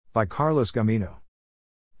By Carlos Gamino.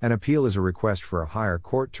 An appeal is a request for a higher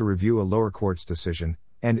court to review a lower court's decision,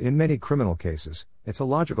 and in many criminal cases, it's a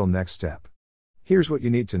logical next step. Here's what you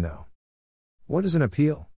need to know. What is an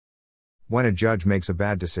appeal? When a judge makes a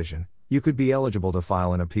bad decision, you could be eligible to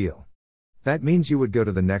file an appeal. That means you would go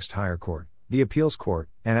to the next higher court, the appeals court,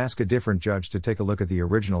 and ask a different judge to take a look at the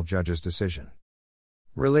original judge's decision.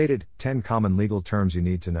 Related, 10 common legal terms you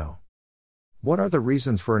need to know. What are the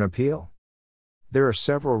reasons for an appeal? There are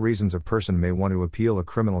several reasons a person may want to appeal a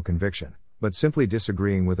criminal conviction, but simply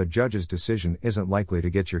disagreeing with a judge's decision isn't likely to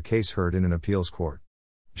get your case heard in an appeals court.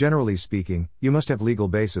 Generally speaking, you must have legal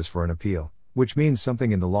basis for an appeal, which means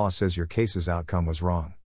something in the law says your case's outcome was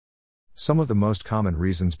wrong. Some of the most common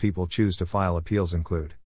reasons people choose to file appeals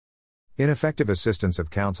include ineffective assistance of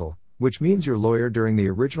counsel, which means your lawyer during the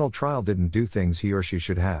original trial didn't do things he or she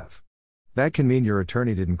should have. That can mean your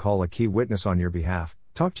attorney didn't call a key witness on your behalf,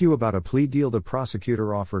 talk to you about a plea deal the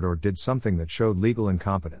prosecutor offered, or did something that showed legal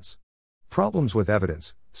incompetence. Problems with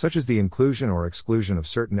evidence, such as the inclusion or exclusion of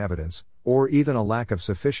certain evidence, or even a lack of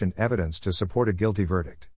sufficient evidence to support a guilty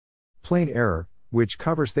verdict. Plain error, which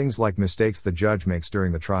covers things like mistakes the judge makes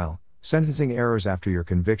during the trial, sentencing errors after your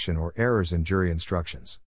conviction, or errors in jury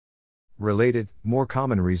instructions. Related, more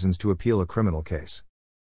common reasons to appeal a criminal case.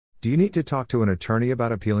 Do you need to talk to an attorney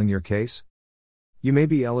about appealing your case? You may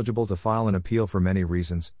be eligible to file an appeal for many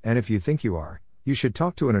reasons, and if you think you are, you should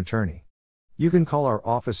talk to an attorney. You can call our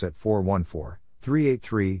office at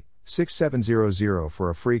 414-383-6700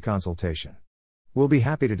 for a free consultation. We'll be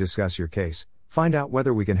happy to discuss your case, find out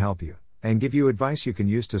whether we can help you, and give you advice you can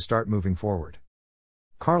use to start moving forward.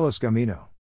 Carlos Gamino.